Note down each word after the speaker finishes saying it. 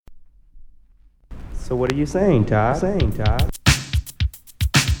So what are you saying, Todd?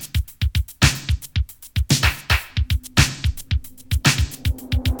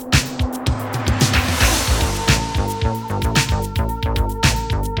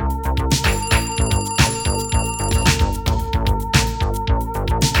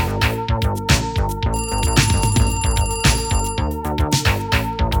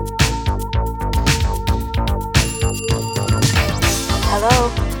 Hello?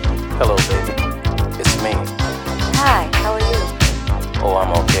 Hello, baby. It's me. Hi, how are you? Oh,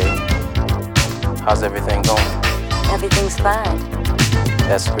 I'm okay. How's everything going? Everything's fine.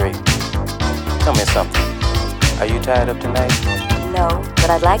 That's great. Tell me something. Are you tied up tonight? No, but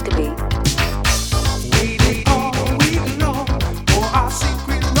I'd like to be. Waiting on for our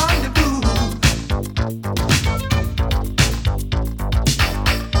secret rendezvous.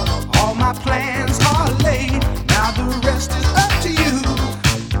 All my plans are laid. Now the rest is up to you.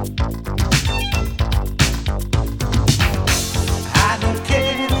 I don't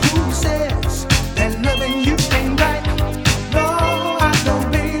care who says that loving you ain't right. No, I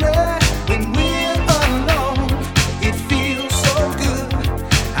don't, baby. When we're alone, it feels so good.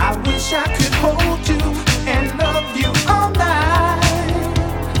 I wish I could hold you and love you all night.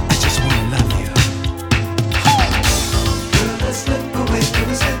 I just wanna love you. Girl, let's slip away,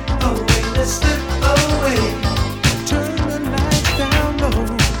 let's slip away. Turn the lights down low.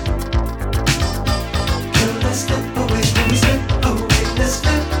 Girl, let's slip away, let's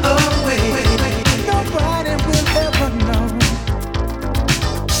slip away. Nobody will ever know.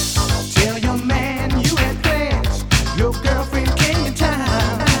 Tell your man you had plans. Your girlfriend came to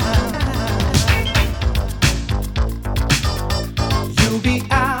town.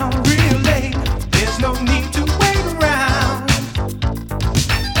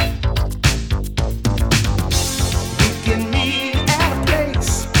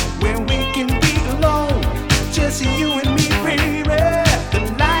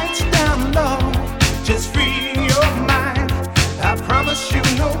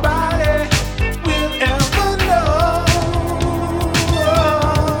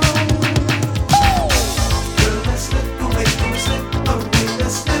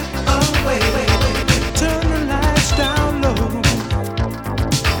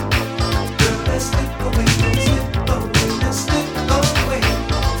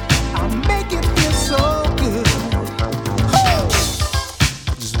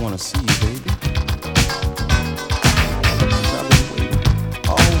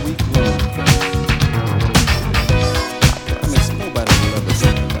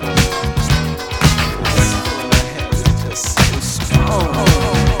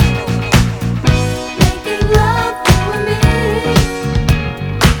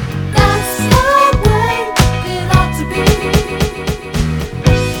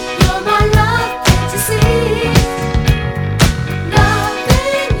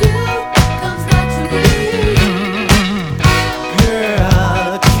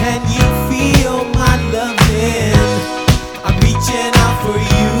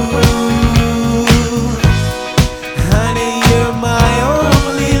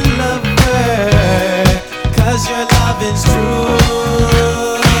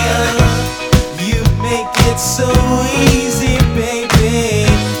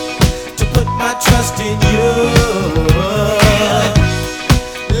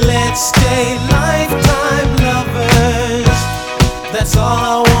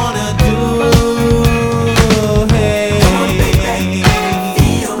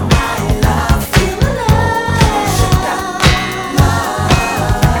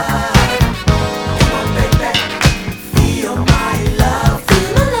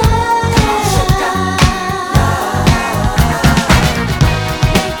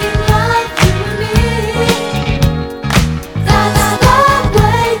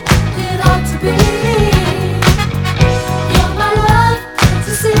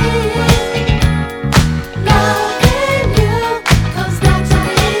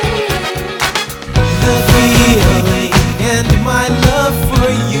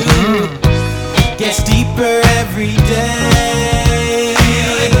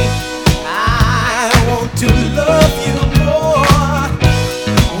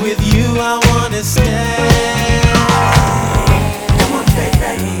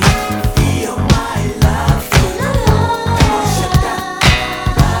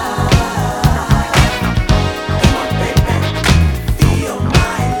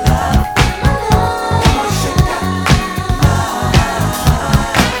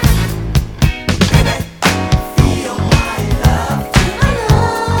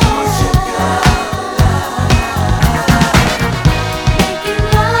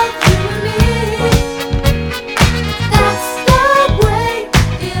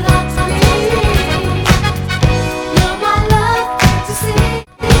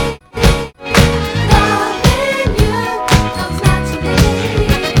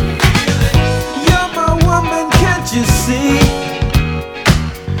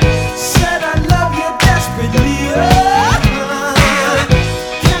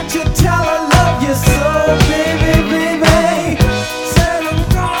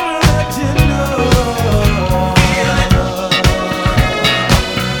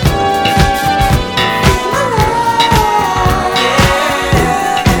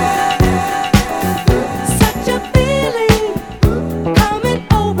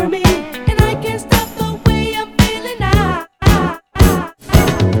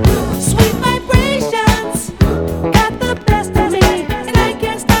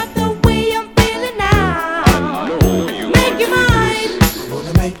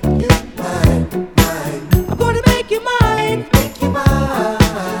 I'm gonna make you mine. Make you mine.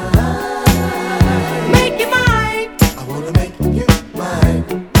 Make you mine. I wanna make you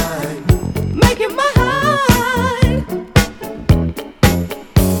mine. Make you mine.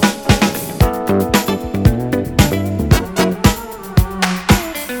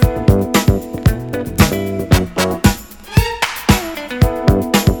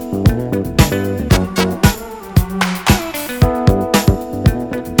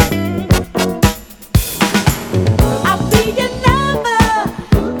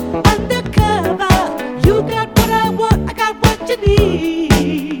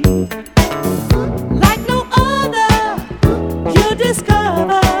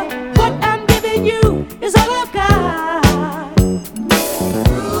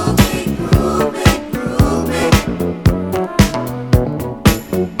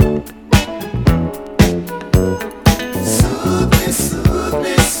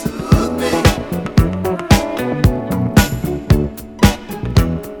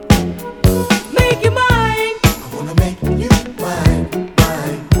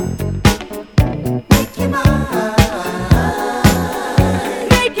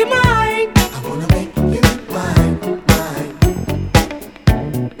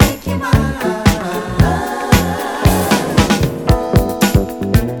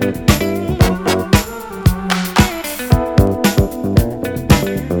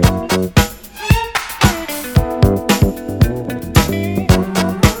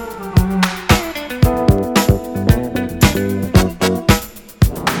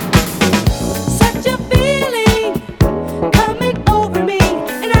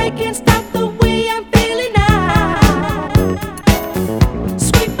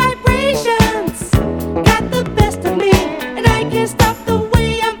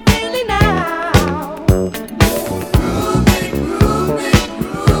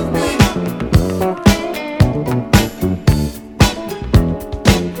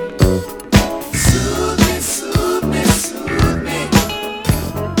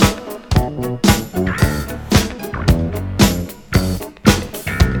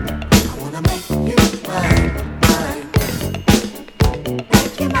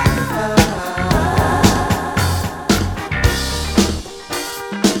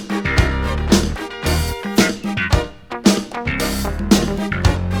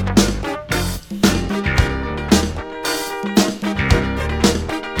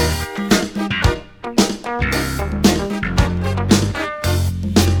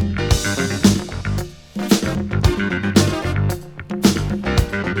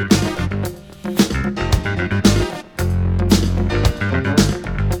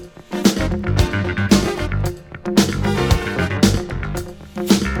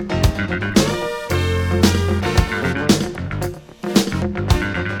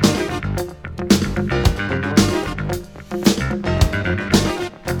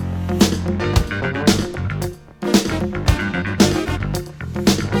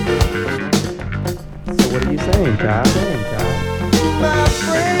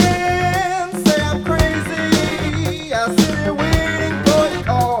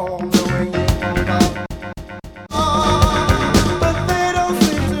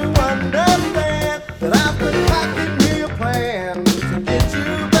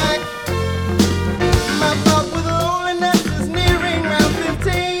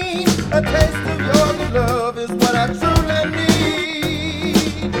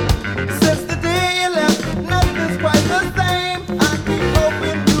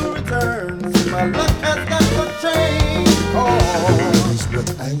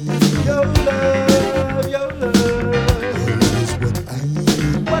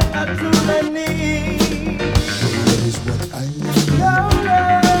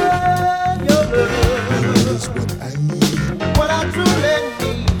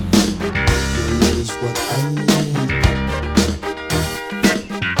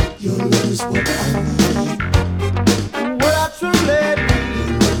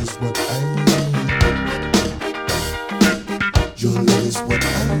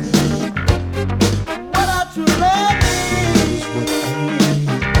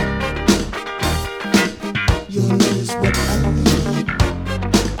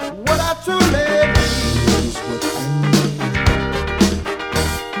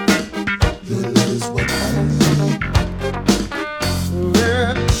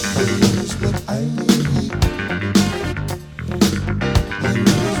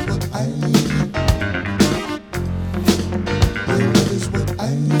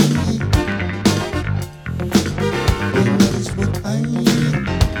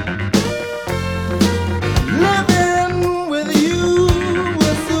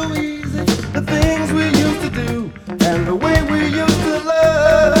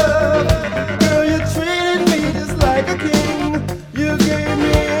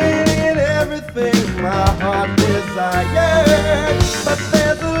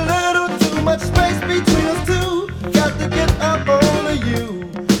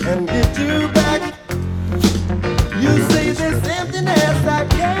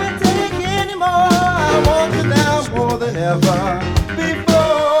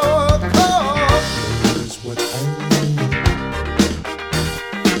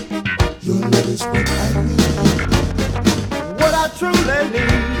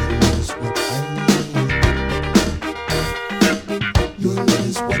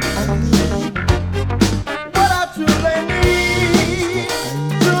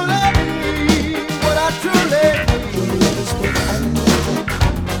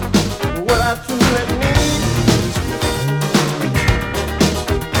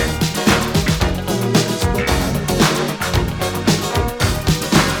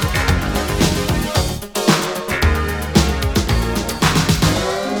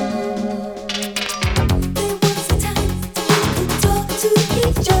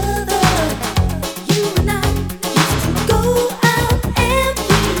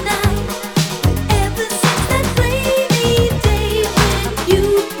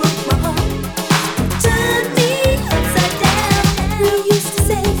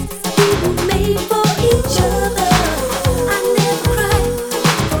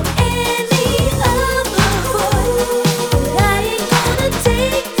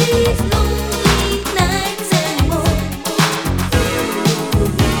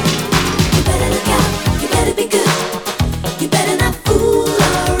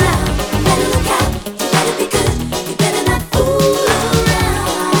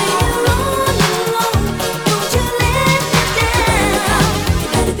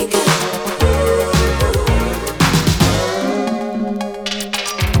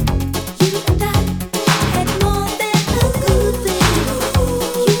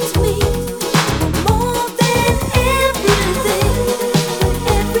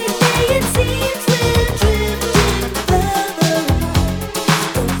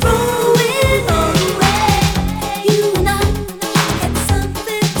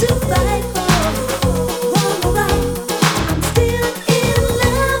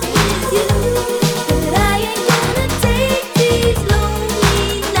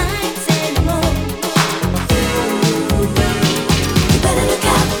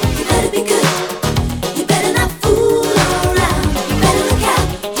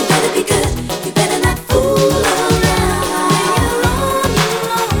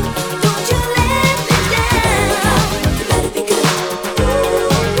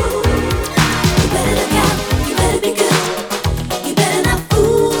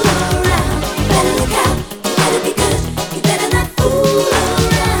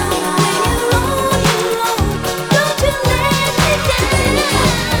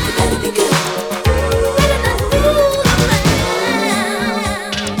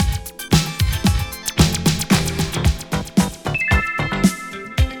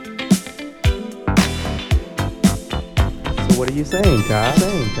 Sing, God.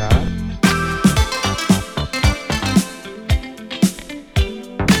 Sing, God.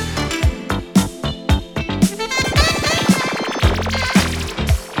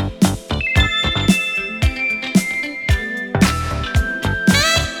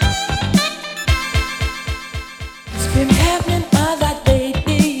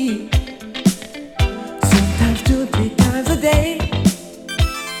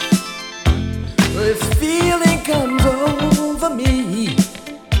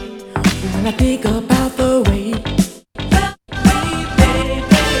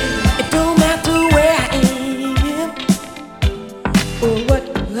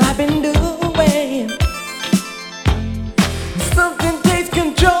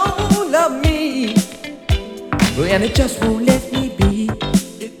 And it just won't let me be.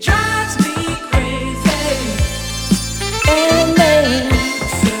 It drives me crazy. And then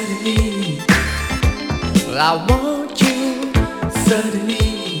suddenly I want you.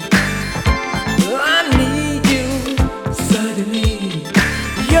 Suddenly I need you. Suddenly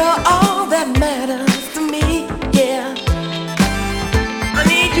you're all that matters to me. Yeah, I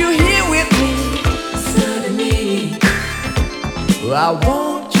need you here with me. Suddenly I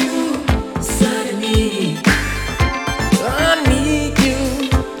want you. Suddenly I need you.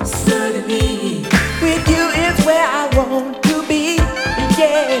 Suddenly with you is where I want to be.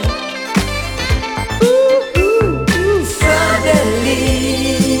 Yeah. Ooh, ooh, ooh. Suddenly.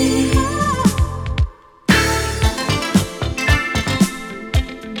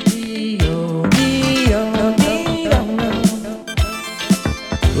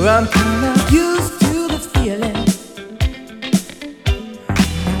 I'm kinda used to this feeling.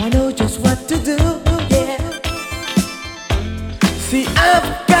 Now I know just what to do. Yeah. See, I've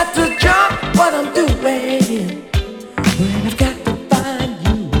got to drop what I'm doing, and I've got to find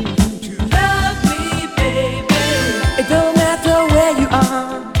you to love me, baby. It don't matter where you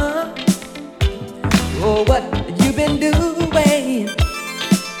are or what you've been doing.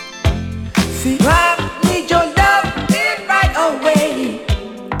 See, I need your love right away.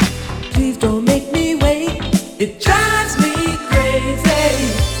 Please don't make me wait. It drives me crazy.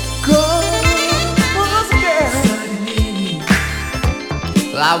 Go.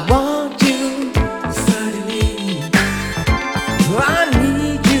 I want you. Suddenly I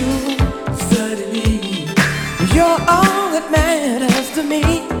need you. Suddenly you're all that matters to me.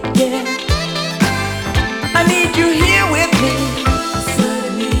 Yeah, I need you here with me.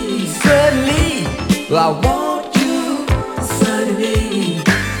 Suddenly, suddenly I want you. Suddenly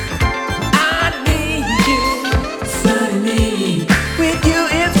I need you. Suddenly with you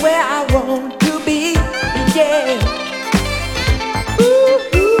is where I want to be. Yeah.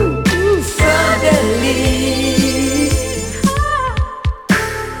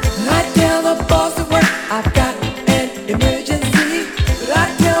 I tell the boss at work I've got an emergency. I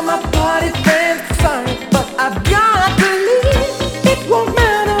tell my party friends sorry, but I've got to leave. It won't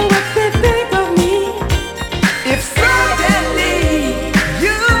matter what they think of me.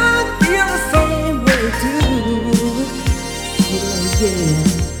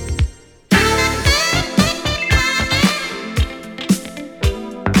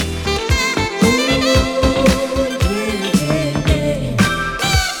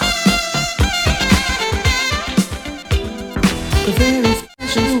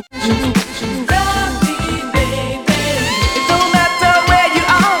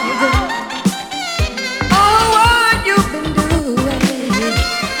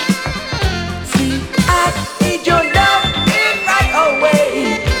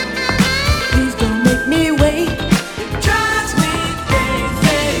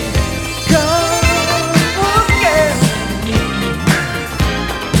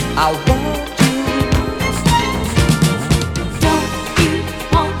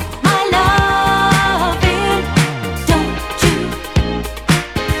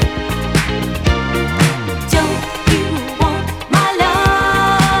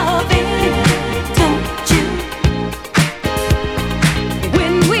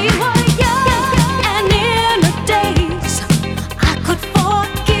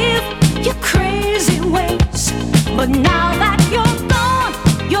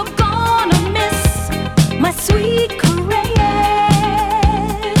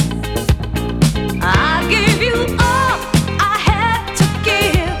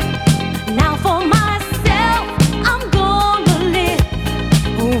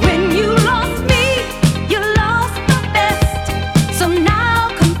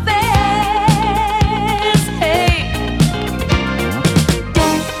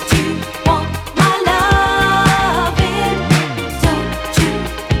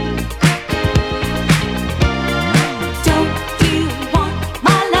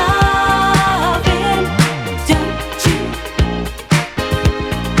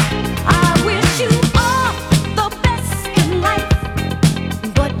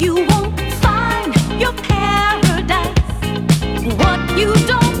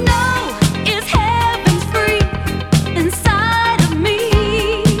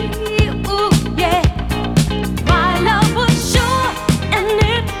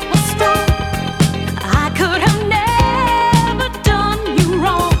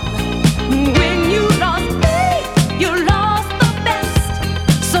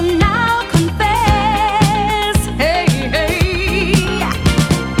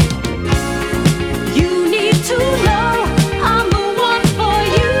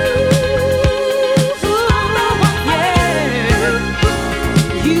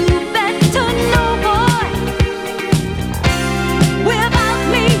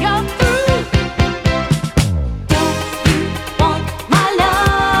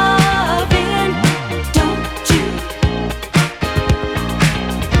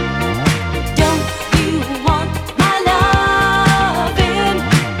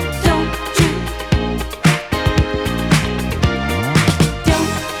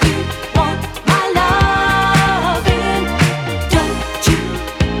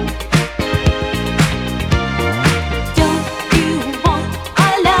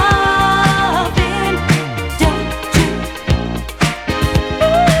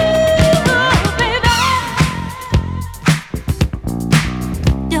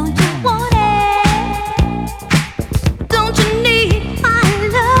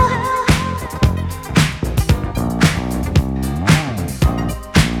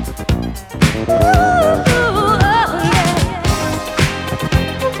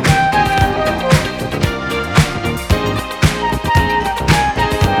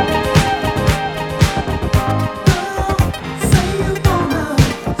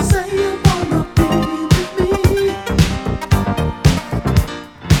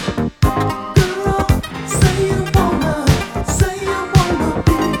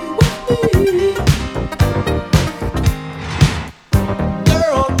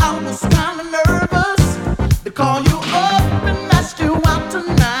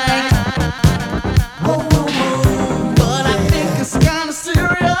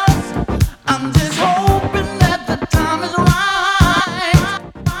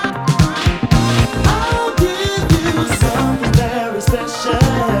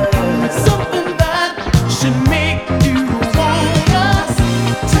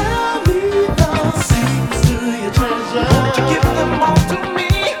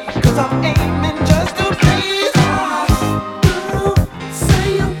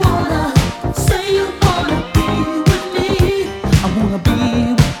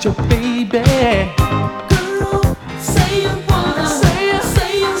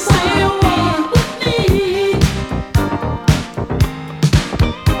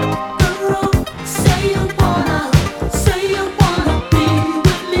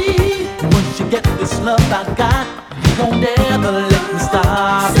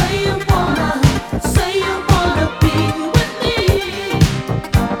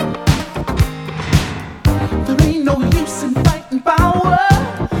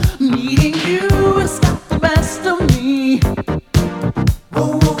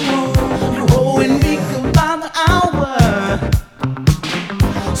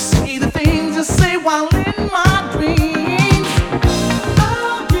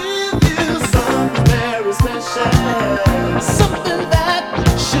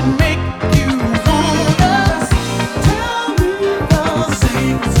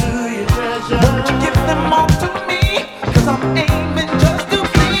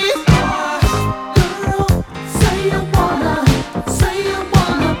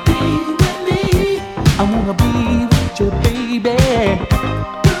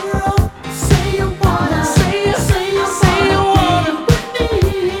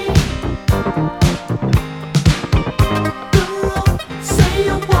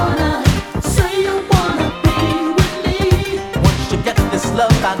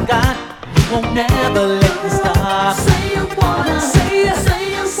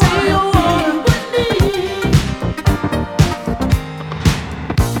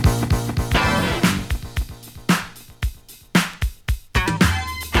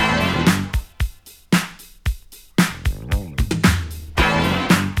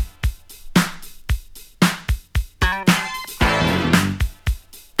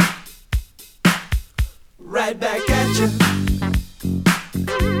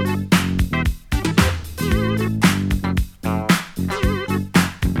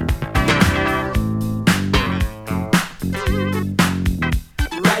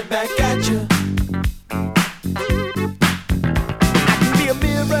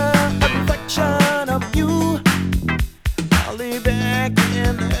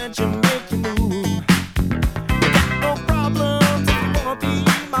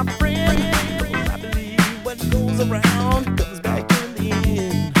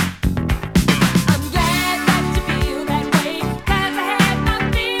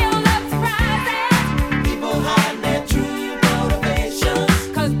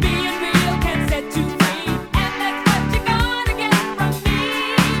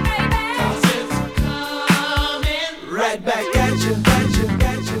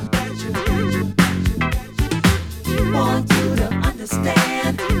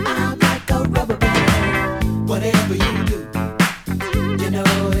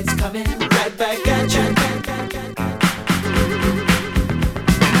 coming right back at you.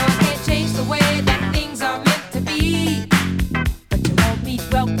 No, I can't change the way that things are meant to be, but you won't meet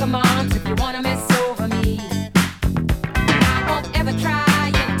welcome arms if you wanna mess over me. I won't ever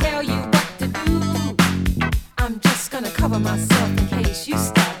try and tell you what to do. I'm just gonna cover myself in case you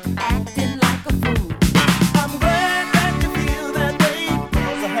start acting like a fool. I'm glad that you feel that way,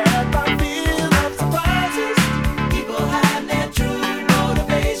 'cause I had my fill of surprises. People have their true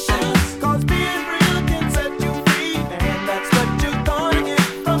motivations, 'cause being real can set you free, and that's what you're gonna get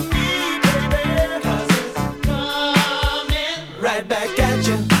from me, baby. 'Cause it's coming right back at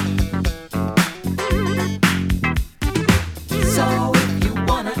you. So if you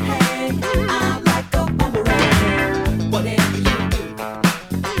wanna hang, I'm like a boomerang. Whatever you do,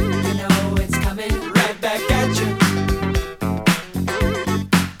 you know it's coming right back at you.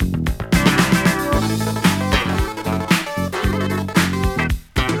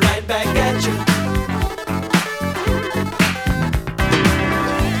 Right back at you.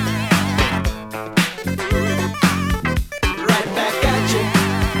 Right back at you.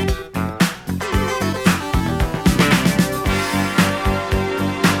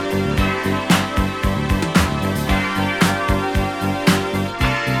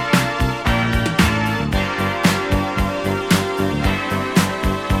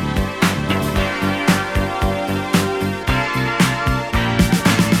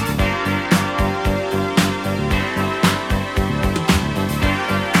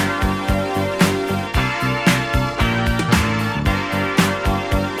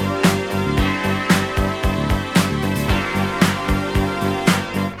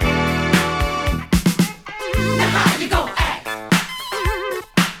 Now how you gonna act?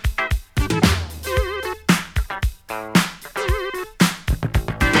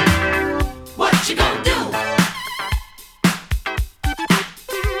 What you gonna do?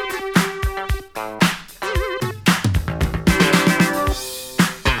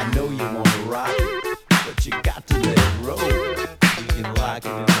 I know you wanna rock it, but you got to let it roll. We can lock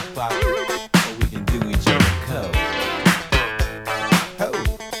it in the pocket, or we can do each other code. Ho,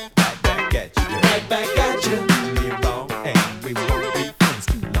 right back at you, girl. Right back at you. We're wrong, and we won't be friends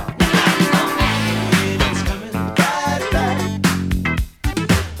too long. It's coming right back.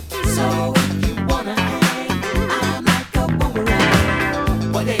 So if you wanna hang, I'm like a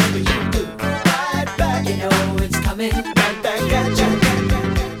boomerang. Whatever you do, right back. You know it's coming right back at you.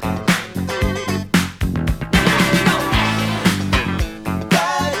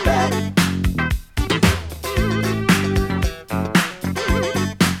 Right back.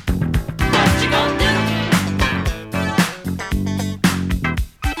 What you gonna do?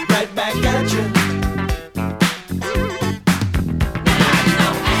 Right back at you.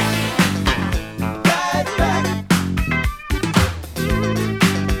 Right back.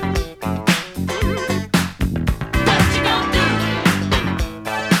 What you gonna do?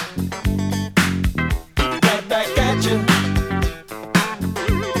 Right back at you.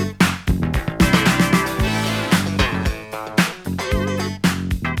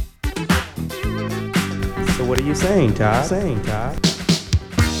 So what are you saying, Todd?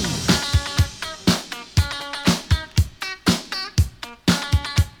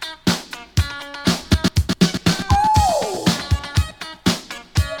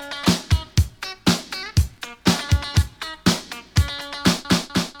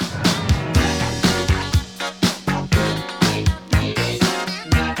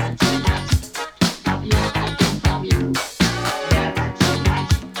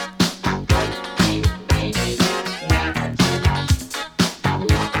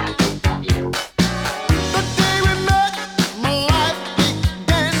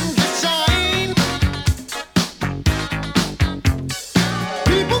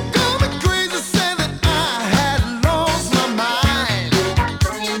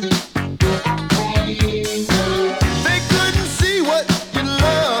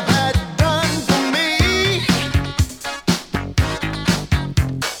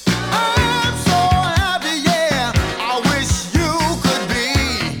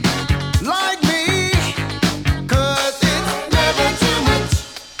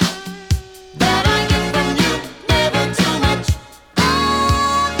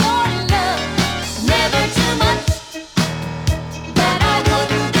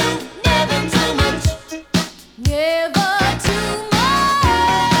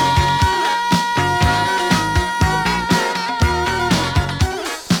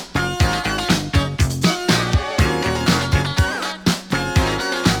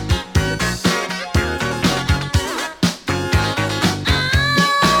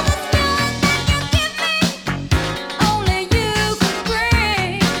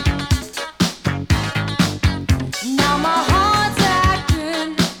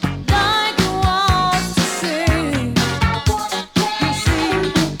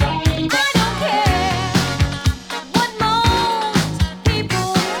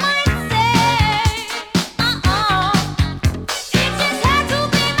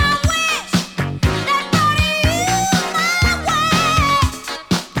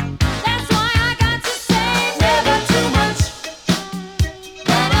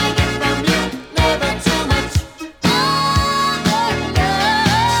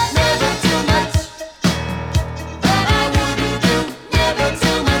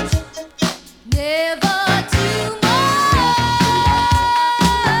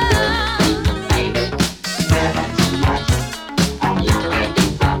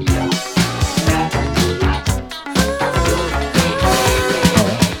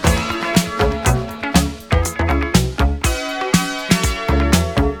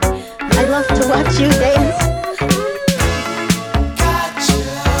 watch you dance.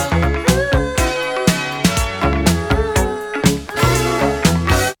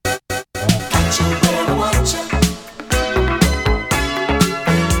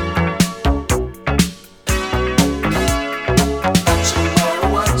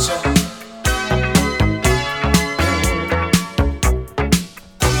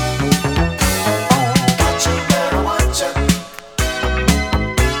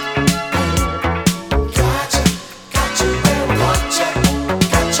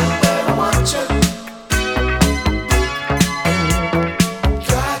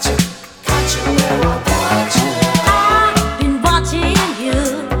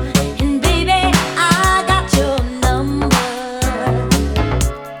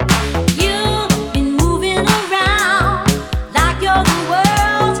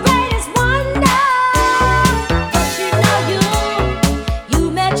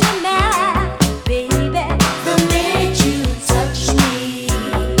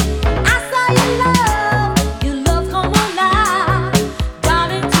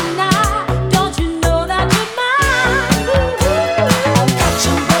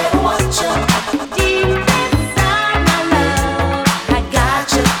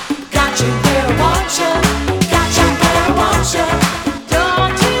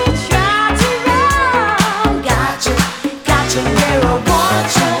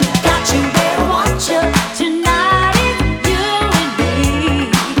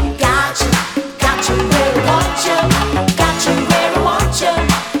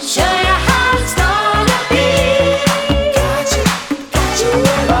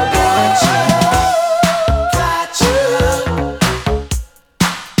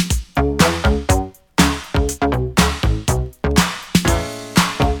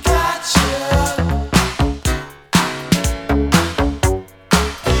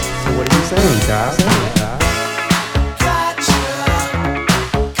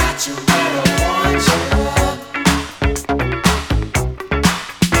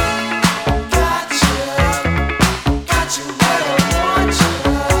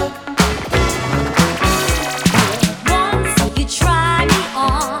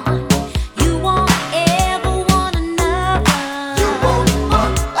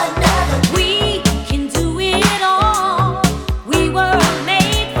 We were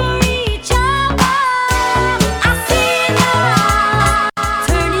made for each other.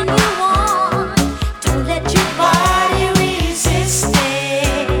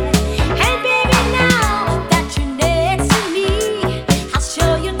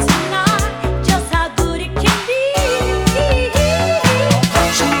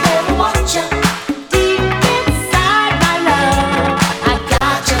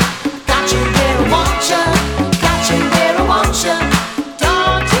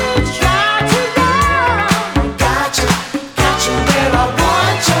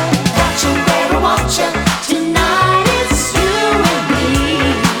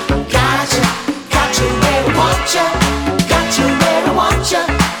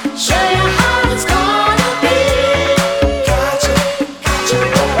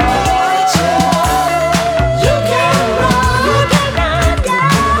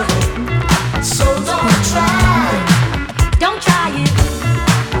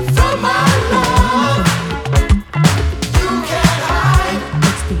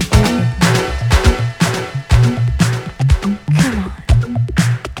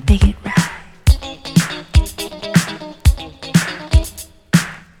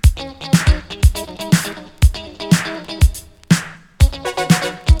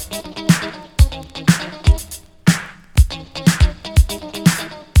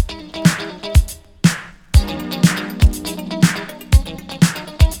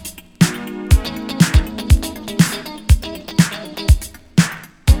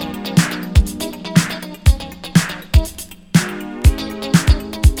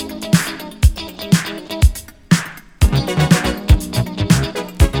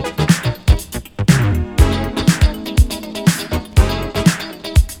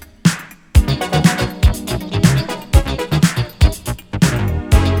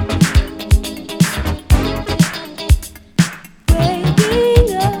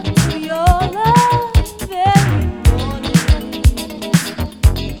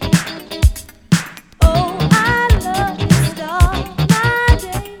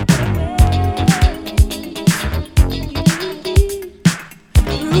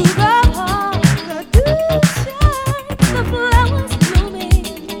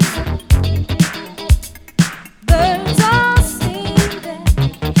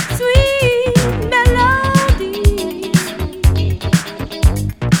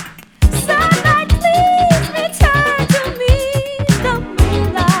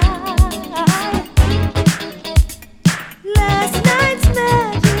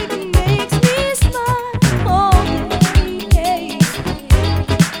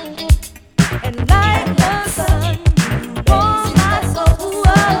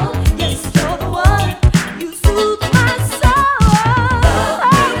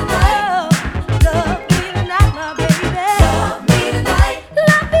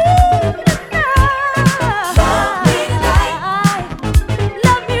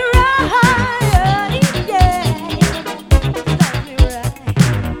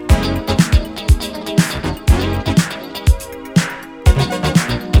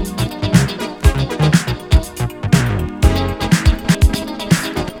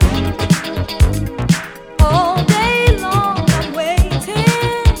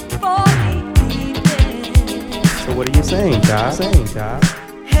 Todd.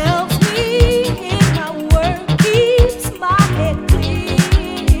 Helps me in my work, keeps my head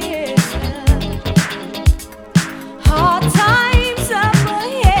clear. Hard times up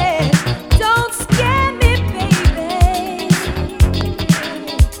ahead, don't scare me, baby.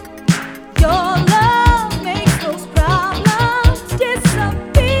 Your love makes those problems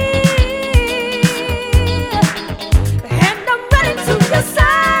disappear. And I'm running to your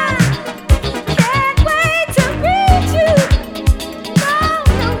side, can't wait to reach you. No,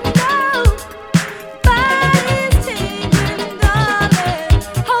 no, no, body's tingling, darling,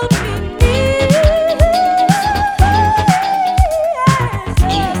 hold me near.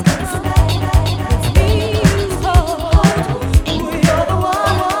 It's me you hold, you're the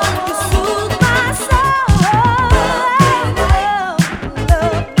one to soothe my soul.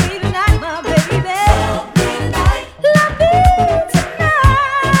 Love me tonight, my baby. Love me tonight. Love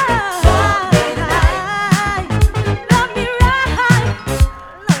me right. Love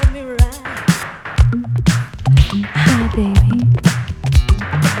me right. Hi, baby.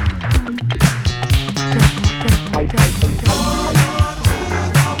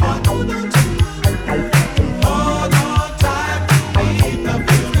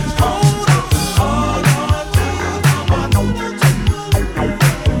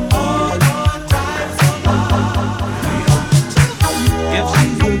 If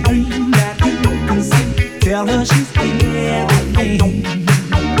she's a dream that you can see, tell her she's everything.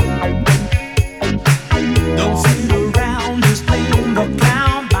 Don't sit around just playing the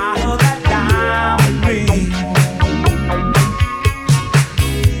clown, buy her that diamond ring.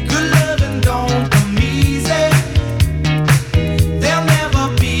 Good loving don't come easy. There'll never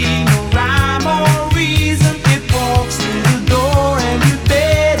be no rhyme or reason. It walks through the door and you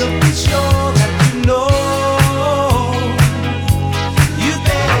better be sure that you know. You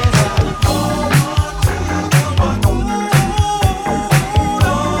better hold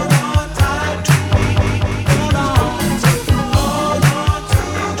on tight to me. Hold on to the one.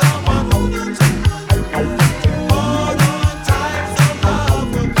 Hold on tight, so love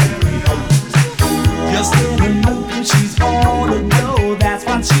will carry on. Just let her know she's all to know. That's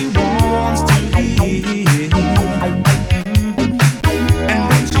what she wants to hear. And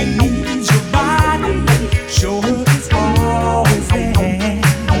when she needs your body, show her it's always there.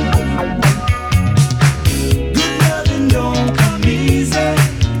 Good loving don't come easy.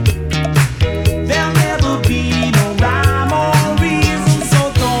 There'll never be no rhyme or reason, so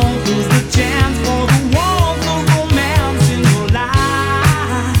don't lose the chance for the warmth of romance in your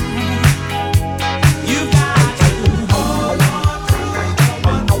life. You got to hold on to the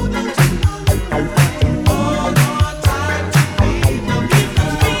one. Hold on tight to me. Now give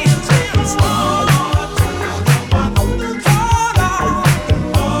me a chance. Hold on to the one. Hold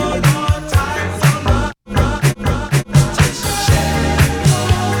on tight, so love just share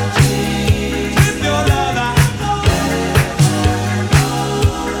with your lover.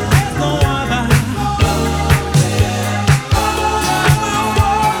 There's no other.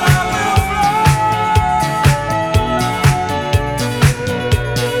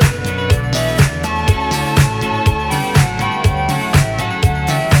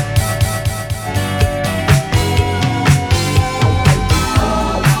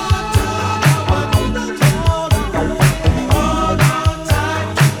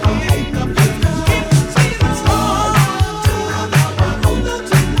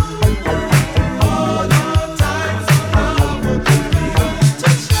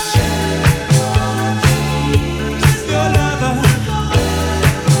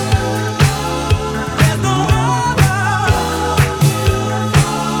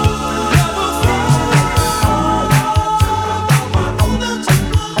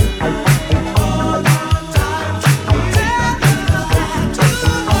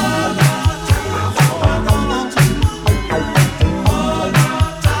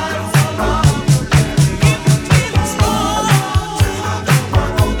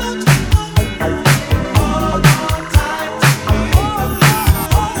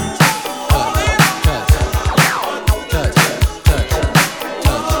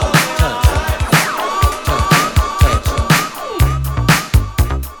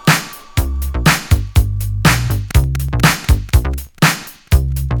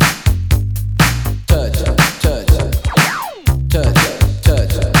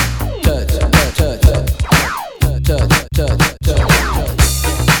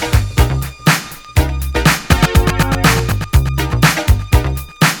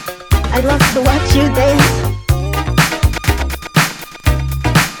 I'd love to watch you dance.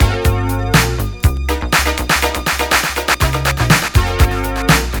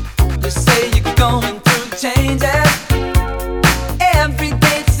 You say you're going through changes.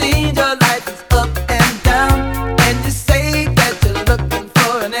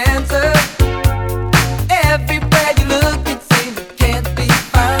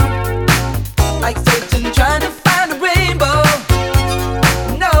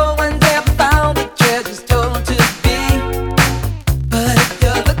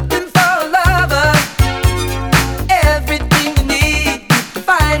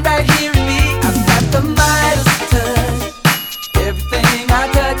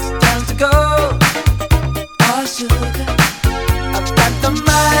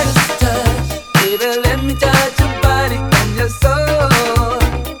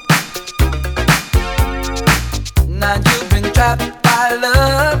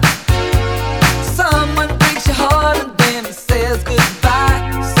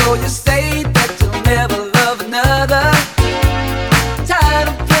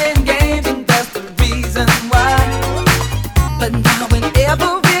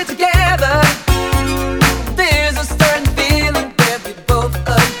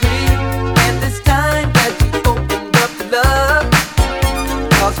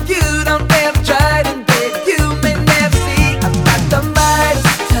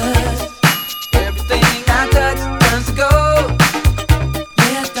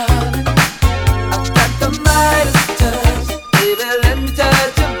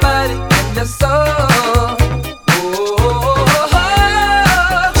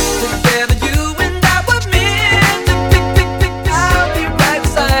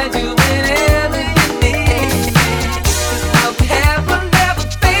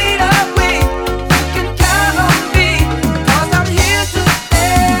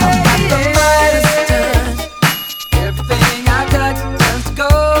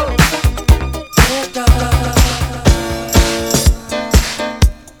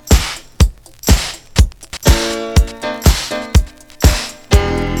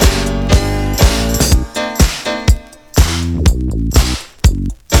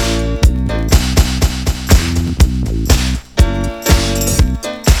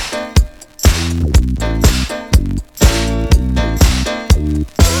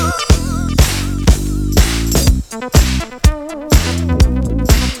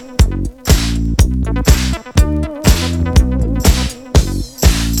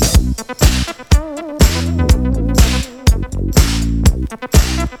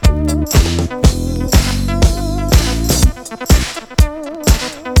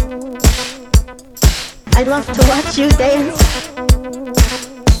 I'd love to watch you dance.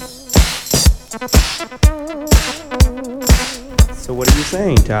 So what are you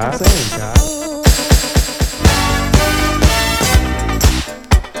saying, Todd?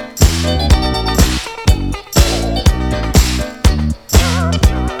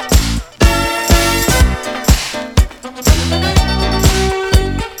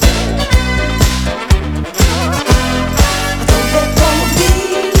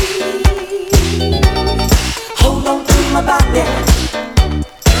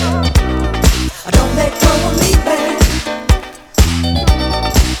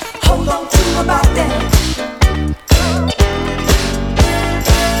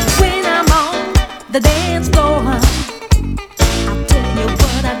 The dance floor, I'll tell you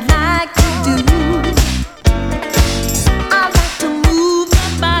what I'd like to do. I like to move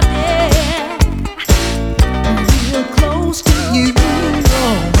my body real close to you.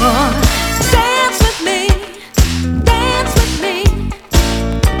 Dance with me,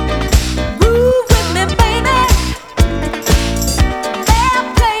 groove with me, baby. They're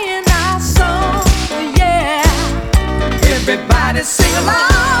playing our song, yeah. Everybody sing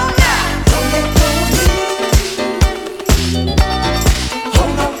along, yeah.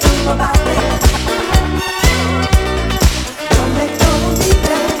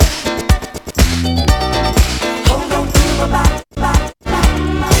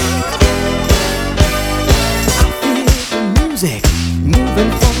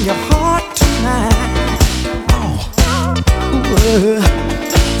 Moving from your heart tonight.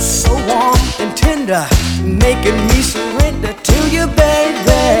 So warm and tender, making me surrender to you,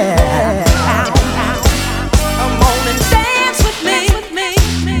 baby. Come on and dance with me,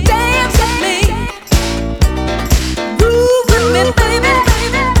 dance with me, groove with me, baby.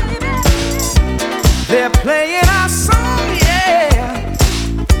 They're playing our song, yeah.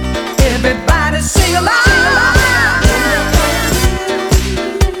 Everybody sing along.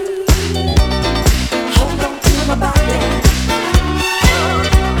 Hold on to my body.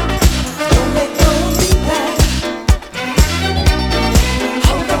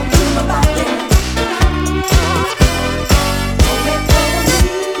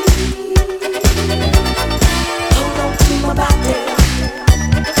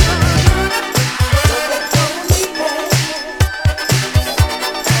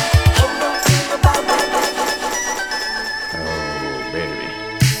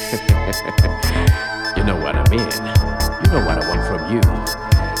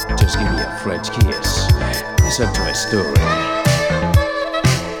 French kiss. Listen to my story.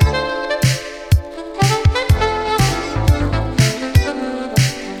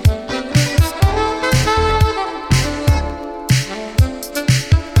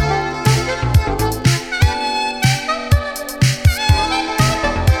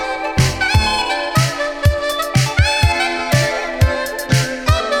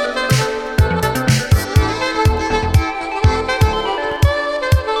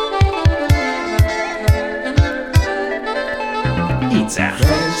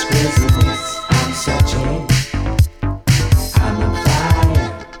 French business, I'm searching. I'm on fire,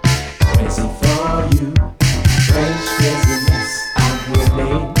 crazy for you. French business, I'm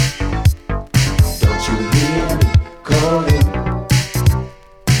willing. Don't you hear me calling?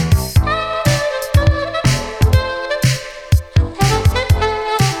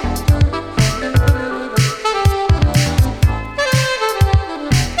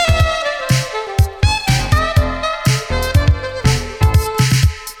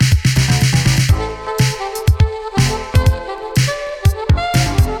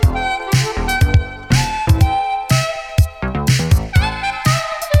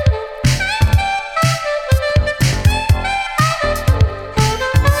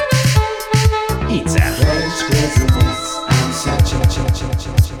 French business, I'm searching.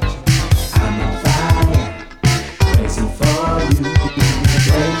 I'm on fire, crazy for you.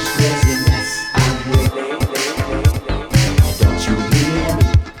 French business, I'm willing. Don't you hear me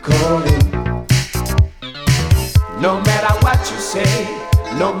calling? No matter what you say,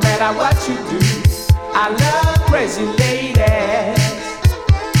 no matter what you do, I love crazy ladies.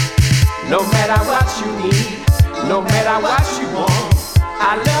 No matter what you need, no matter what you want,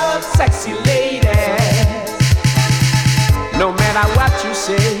 I love sexy ladies. No matter what you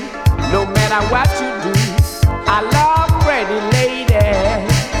say, no matter what you do, I love pretty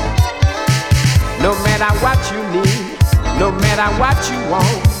ladies. No matter what you need, no matter what you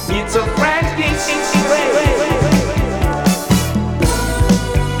want, it's a French kiss.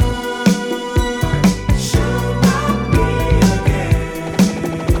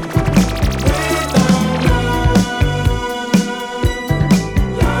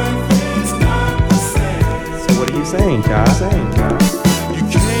 So what are you saying, Ty? You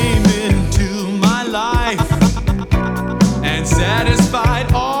came into my life and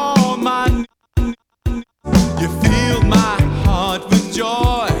satisfied all my needs. You filled my heart with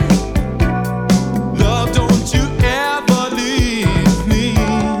joy. Love, don't you ever leave me.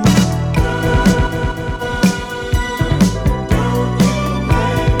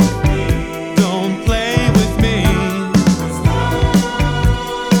 Don't play with me.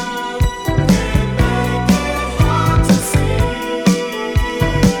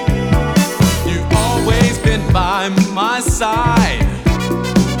 You've always been by my side,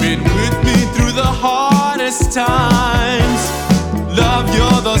 been with me through the hardest times. Love,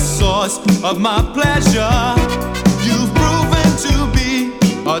 you're the source of my pleasure. You've proven to be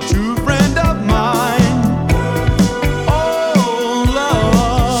a true friend of mine. Oh,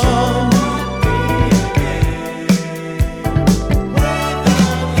 love.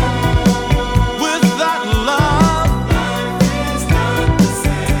 Without love,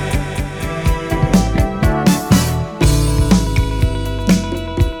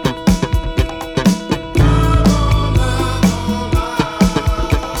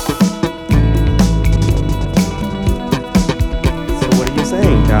 So what are you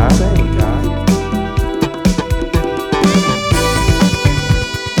saying, Ty?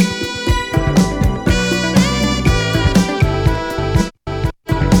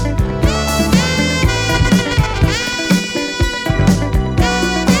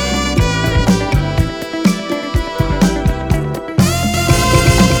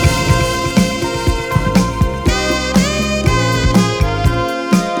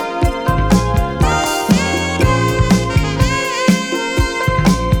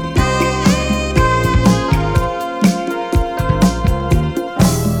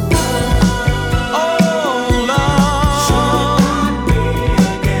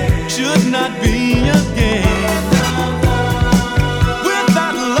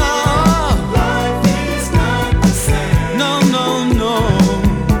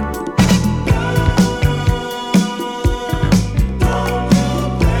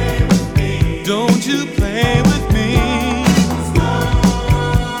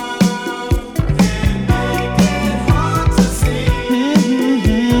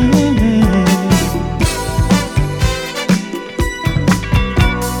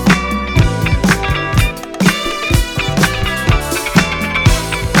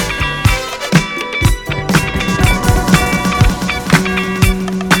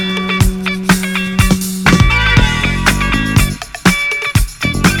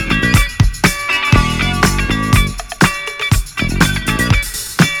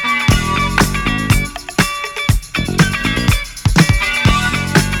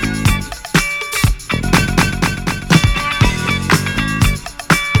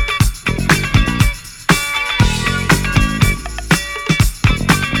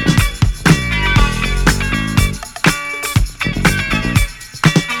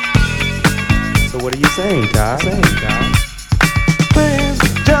 what are you saying, Ty? Things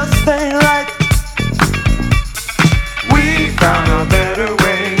just ain't right. We found a better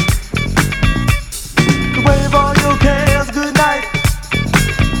way to wave all your cares goodnight.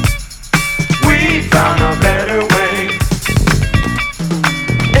 We found a better way.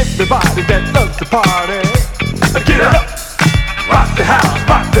 Everybody that loves to party, get up, rock the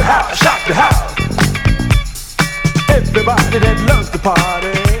house, shock the house. Everybody that loves to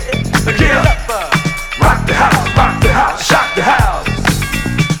party, get up, rock the house, shock the house.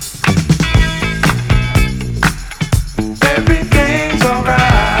 Everything's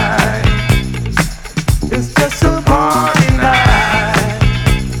alright. It's just a party night.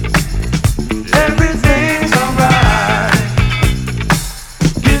 Everything's alright.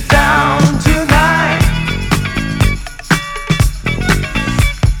 Get down tonight.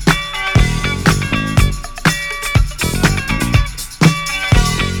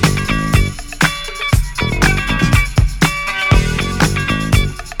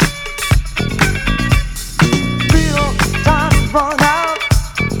 Feel time's run out.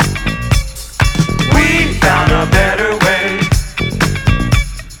 We found a better way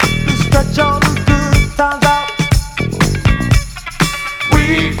to stretch all the good times out. We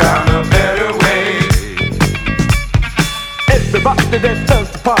found a better way. Everybody that loves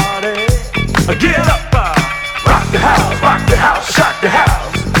to party, get up, rock the house, shock the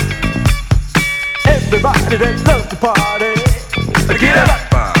house. Everybody that loves to party, get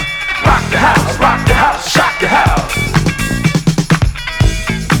up, rock the house, shock the house.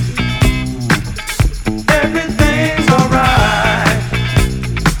 Everything's alright.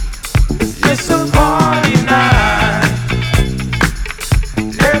 It's just a party night.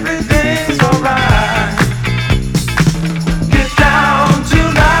 Everything's alright. Get down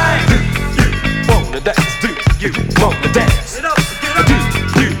tonight. You wanna dance? Do you wanna dance? Get up,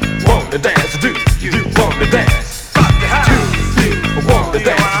 do you wanna dance? Do you wanna dance? Rock the house. Do you wanna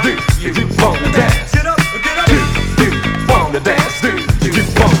dance? Do you wanna dance? Get up, do you wanna dance? Do you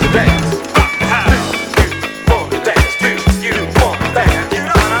wanna dance? Rock the house. Do you wanna dance? Do you wanna dance? Get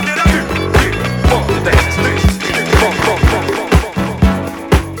up, do you wanna dance? Do you wanna dance?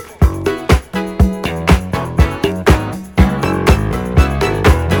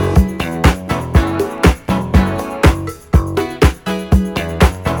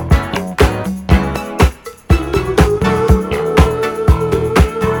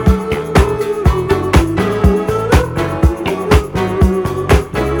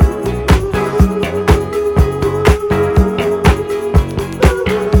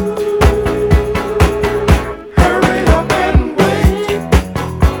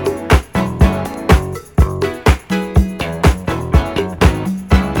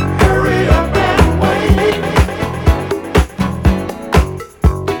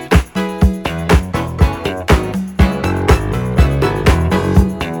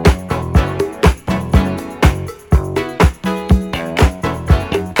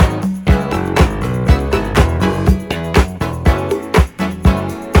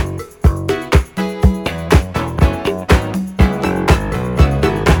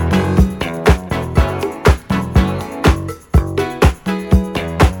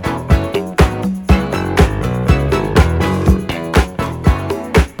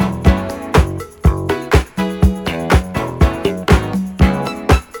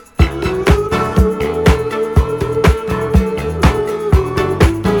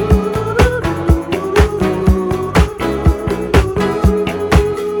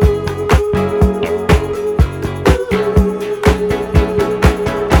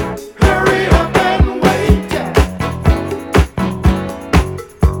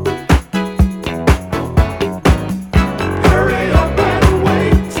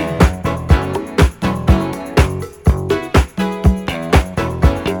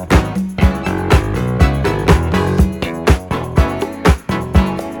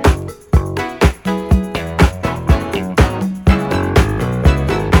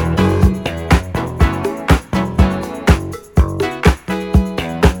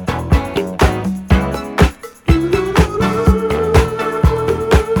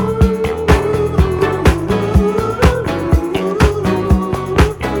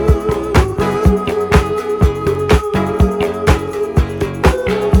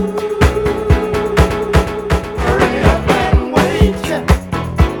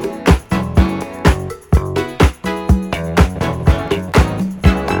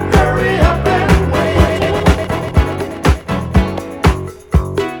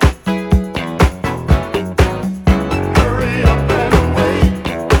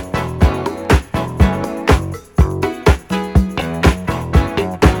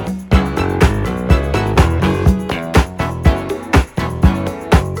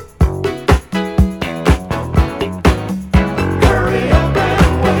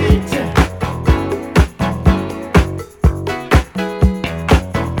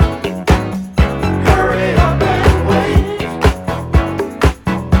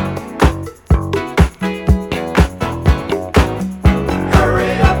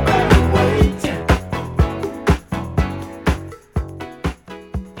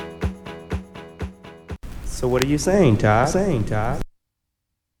 So what are you saying, Todd?